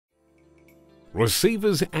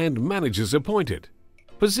Receivers and managers appointed.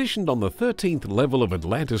 Positioned on the 13th level of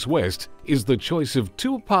Atlantis West is the choice of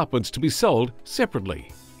 2 apartments to be sold separately.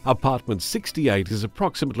 Apartment 68 is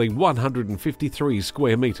approximately 153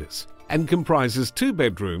 square meters and comprises 2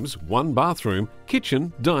 bedrooms, 1 bathroom,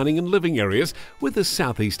 kitchen, dining and living areas with a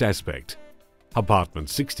southeast aspect. Apartment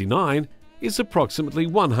 69 is approximately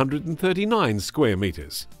 139 square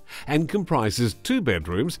meters and comprises 2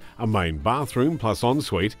 bedrooms, a main bathroom plus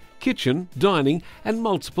ensuite, kitchen, dining and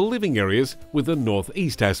multiple living areas with a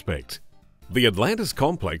northeast aspect. The Atlantis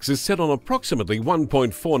complex is set on approximately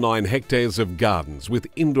 1.49 hectares of gardens with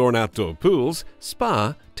indoor and outdoor pools,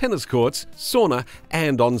 spa, tennis courts, sauna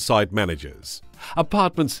and on-site managers.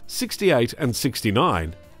 Apartments 68 and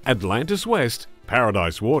 69, Atlantis West,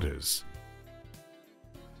 Paradise Waters.